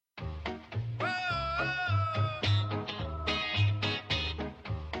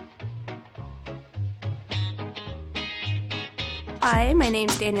Hi, my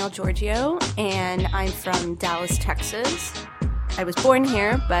name's Danielle Georgiou, and I'm from Dallas, Texas. I was born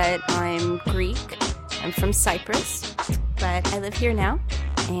here, but I'm Greek. I'm from Cyprus, but I live here now,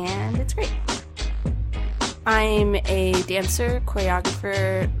 and it's great. I'm a dancer,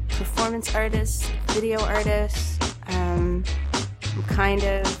 choreographer, performance artist, video artist. I'm kind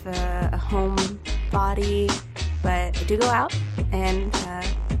of a homebody, but I do go out, and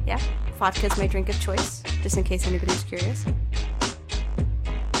vodka's my drink of choice, just in case anybody's curious.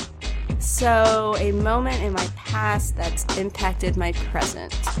 So, a moment in my past that's impacted my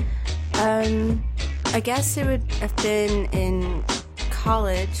present. I guess it would have been in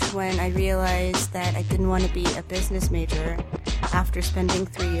college when I realized that I didn't want to be a business major after spending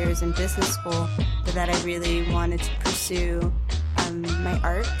 3 years in business school, but that I really wanted to pursue my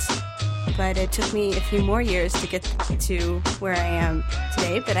art. But it took me a few more years to get to where I am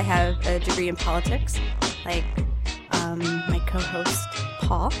today, but I have a degree in politics, like my co-host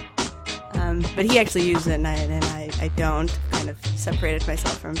Paul. But he actually used it, and I don't. Kind of separated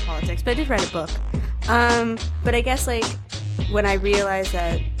myself from politics, but I did write a book. But I guess, like, when I realized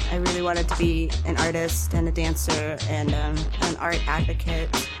that I really wanted to be an artist and a dancer and an art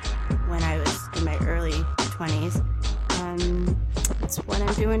advocate when I was in my early 20s, that's what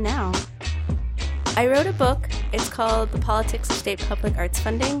I'm doing now. I wrote a book. It's called The Politics of State Public Arts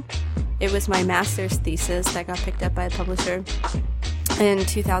Funding. It was my master's thesis that got picked up by a publisher in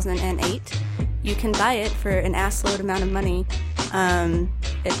 2008. You can buy it for an assload amount of money.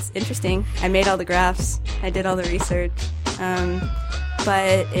 It's interesting. I made all the graphs. I did all the research.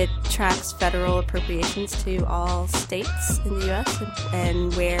 But it tracks federal appropriations to all states in the U.S.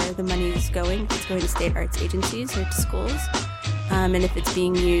 and where the money is going. If it's going to state arts agencies or to schools. And if it's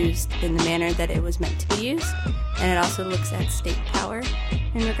being used in the manner that it was meant to be used. And it also looks at state power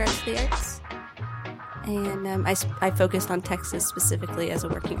in regards to the arts. And I focused on Texas specifically as a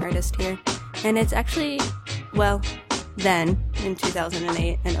working artist here. And it's actually, well, then, in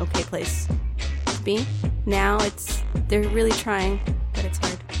 2008, an okay place to be. Now they're really trying, but it's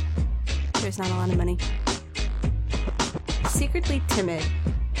hard. There's not a lot of money. Secretly timid.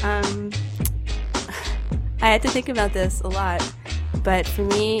 I had to think about this a lot, but for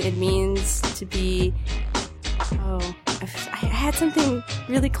me, it means to be, I had something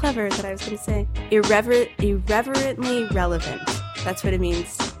really clever that I was going to say. Irreverently relevant. That's what it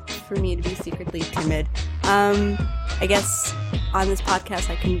means for me to be secretly timid. I guess on this podcast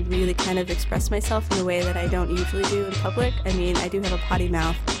I can really kind of express myself in a way that I don't usually do in public. I mean, I do have a potty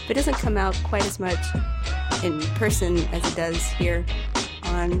mouth, but it doesn't come out quite as much in person as it does here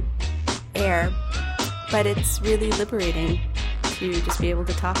on air. But it's really liberating to just be able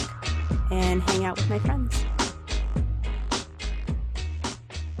to talk and hang out with my friends.